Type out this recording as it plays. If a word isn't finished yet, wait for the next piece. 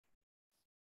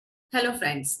Hello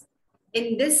friends.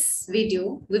 In this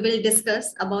video, we will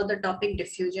discuss about the topic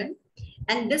diffusion,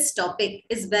 and this topic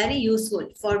is very useful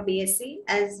for B.Sc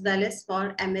as well as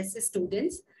for M.Sc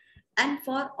students and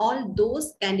for all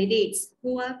those candidates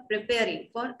who are preparing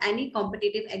for any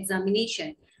competitive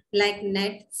examination like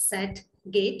NET, SET,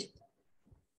 GATE.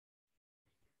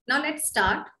 Now let's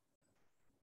start.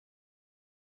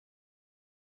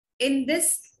 In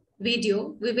this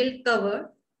video, we will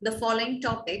cover the following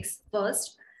topics.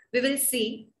 First, we will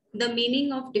see the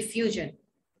meaning of diffusion.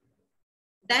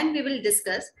 Then we will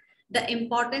discuss the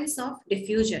importance of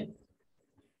diffusion.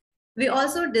 We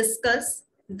also discuss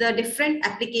the different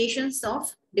applications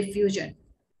of diffusion.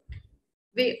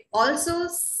 We also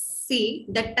see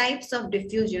the types of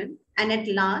diffusion, and at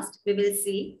last we will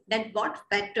see that what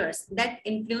factors that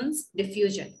influence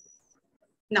diffusion.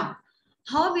 Now,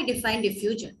 how we define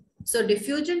diffusion? So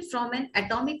diffusion from an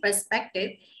atomic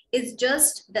perspective is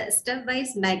just the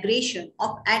stepwise migration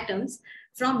of atoms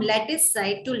from lattice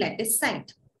site to lattice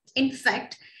site. In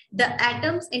fact, the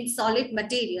atoms in solid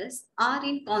materials are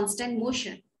in constant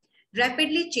motion,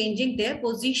 rapidly changing their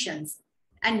positions.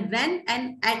 And when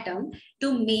an atom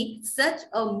to make such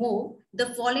a move,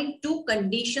 the following two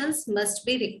conditions must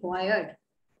be required.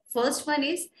 First one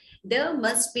is there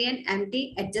must be an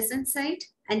empty adjacent site,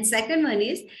 and second one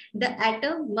is the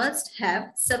atom must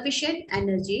have sufficient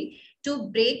energy to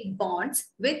break bonds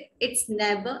with its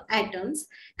neighbor atoms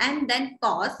and then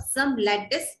cause some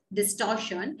lattice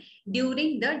distortion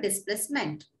during the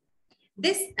displacement.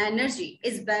 This energy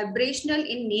is vibrational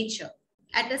in nature.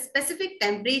 At a specific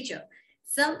temperature,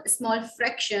 some small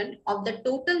fraction of the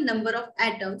total number of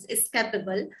atoms is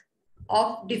capable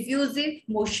of diffusive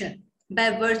motion by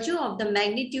virtue of the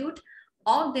magnitude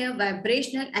of their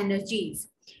vibrational energies.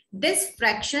 This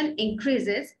fraction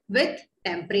increases with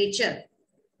temperature.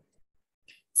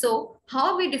 So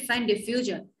how we define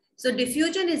diffusion? So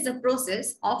diffusion is the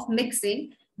process of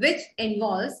mixing which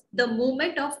involves the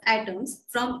movement of atoms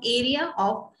from area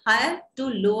of higher to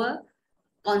lower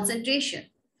concentration.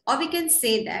 Or we can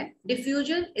say that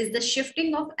diffusion is the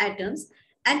shifting of atoms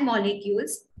and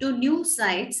molecules to new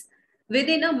sites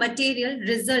within a material,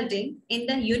 resulting in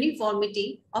the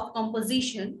uniformity of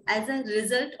composition as a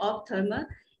result of thermal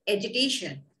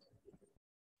agitation.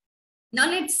 Now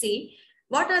let's see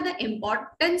what are the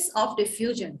importance of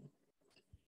diffusion.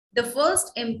 The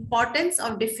first importance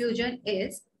of diffusion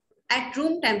is at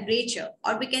room temperature,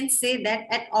 or we can say that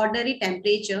at ordinary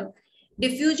temperature,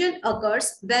 diffusion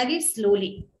occurs very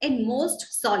slowly in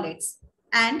most solids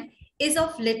and is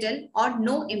of little or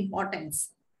no importance.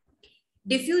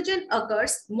 Diffusion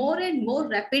occurs more and more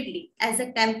rapidly as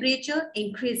the temperature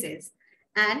increases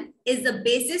and is the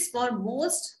basis for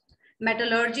most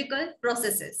metallurgical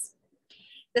processes.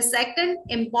 The second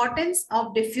importance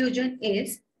of diffusion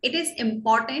is it is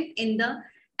important in the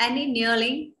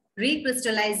annealing,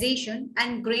 recrystallization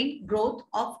and grain growth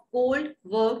of cold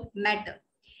worked matter,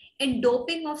 in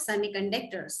doping of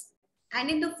semiconductors, and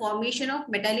in the formation of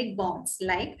metallic bonds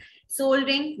like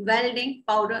soldering, welding,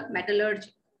 powder metallurgy.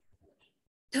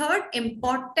 Third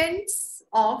importance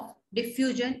of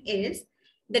diffusion is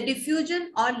the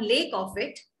diffusion or lack of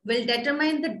it will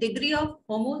determine the degree of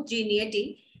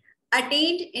homogeneity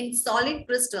attained in solid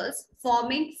crystals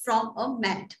forming from a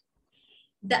mat.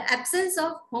 The absence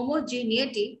of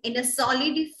homogeneity in a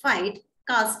solidified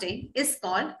casting is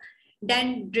called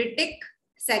dendritic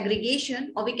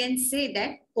segregation, or we can say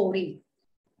that coring.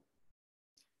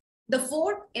 The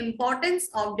fourth importance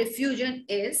of diffusion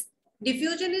is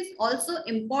also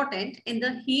important in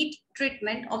the heat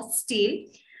treatment of steel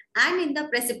and in the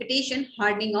precipitation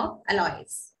hardening of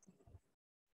alloys.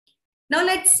 Now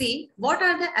let's see what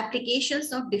are the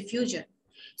applications of diffusion.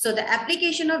 So the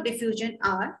application of diffusion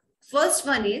are, first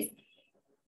one is,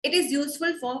 it is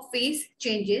useful for phase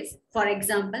changes, for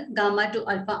example, gamma to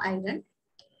alpha iron.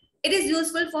 It is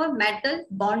useful for metal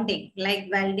bonding like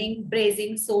welding,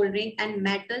 brazing, soldering and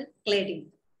metal cladding.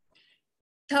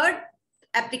 Third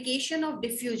application of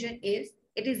diffusion is,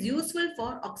 it is useful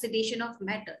for oxidation of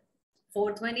metal.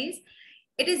 Fourth one is,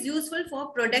 it is useful for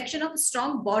production of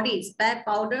strong bodies by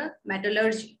powder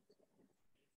metallurgy.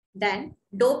 Then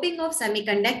doping of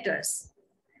semiconductors.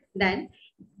 Then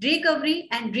recovery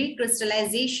and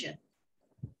recrystallization.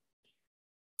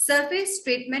 Surface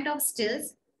treatment of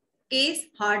steels, case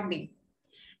hardening.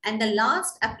 And the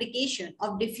last application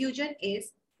of diffusion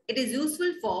is, it is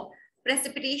useful for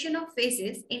precipitation of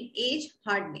phases in age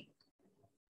hardening.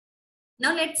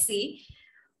 Now let's see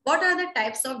what are the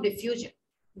types of diffusion.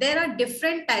 There are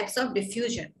different types of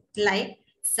diffusion like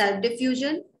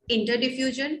self-diffusion,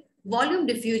 interdiffusion, volume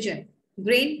diffusion,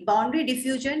 grain boundary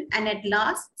diffusion, and at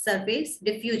last surface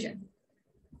diffusion.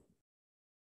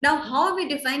 Now, how we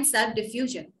define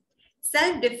self-diffusion?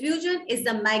 Self-diffusion is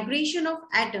the migration of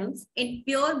atoms in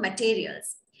pure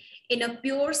materials. In a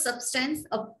pure substance,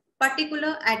 a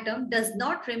particular atom does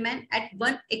not remain at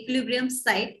one equilibrium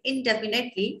site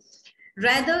indefinitely.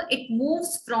 Rather, it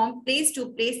moves from place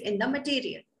to place in the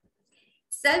material.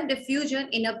 Self-diffusion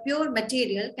in a pure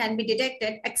material can be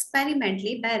detected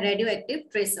experimentally by radioactive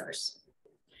tracers.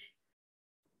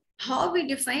 How we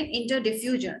define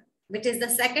interdiffusion, which is the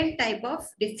second type of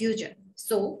diffusion.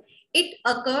 So it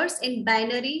occurs in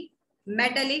binary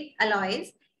metallic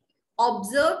alloys,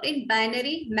 observed in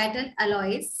binary metal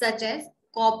alloys such as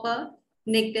copper,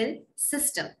 nickel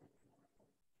system.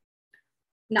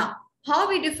 Now, how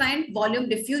we define volume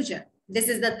diffusion? This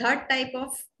is the third type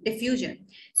of diffusion.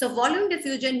 So volume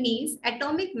diffusion means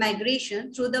atomic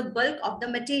migration through the bulk of the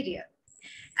material.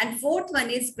 And fourth one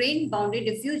is grain boundary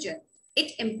diffusion.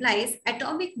 It implies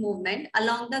atomic movement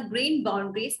along the grain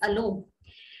boundaries alone.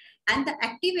 And the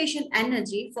activation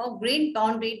energy for grain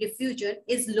boundary diffusion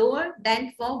is lower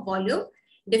than for volume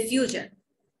diffusion.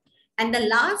 And the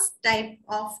last type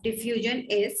of diffusion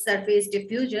is surface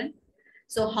diffusion.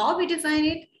 So how we define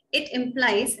it? It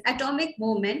implies atomic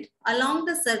movement along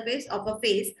the surface of a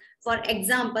phase, for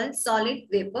example, solid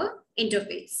vapor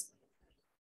interface.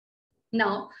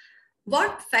 Now,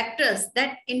 what factors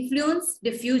that influence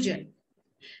diffusion?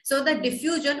 So the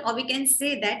diffusion, or we can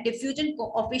say that diffusion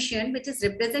coefficient, which is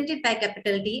represented by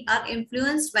capital D, are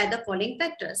influenced by the following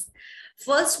factors.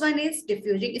 First one is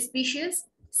diffusing species.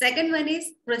 Second one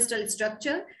is crystal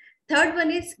structure. Third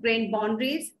one is grain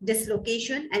boundaries,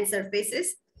 dislocation and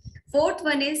surfaces. Fourth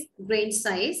one is grain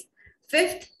size.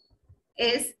 Fifth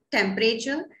is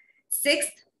temperature.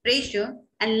 Sixth, pressure.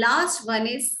 And last one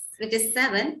is, which is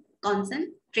 7,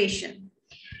 concentration.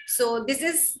 So this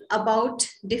is about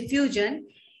diffusion.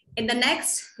 In the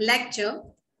next lecture,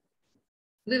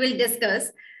 we will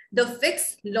discuss the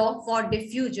Fick's law for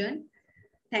diffusion.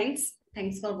 Thanks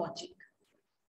for watching.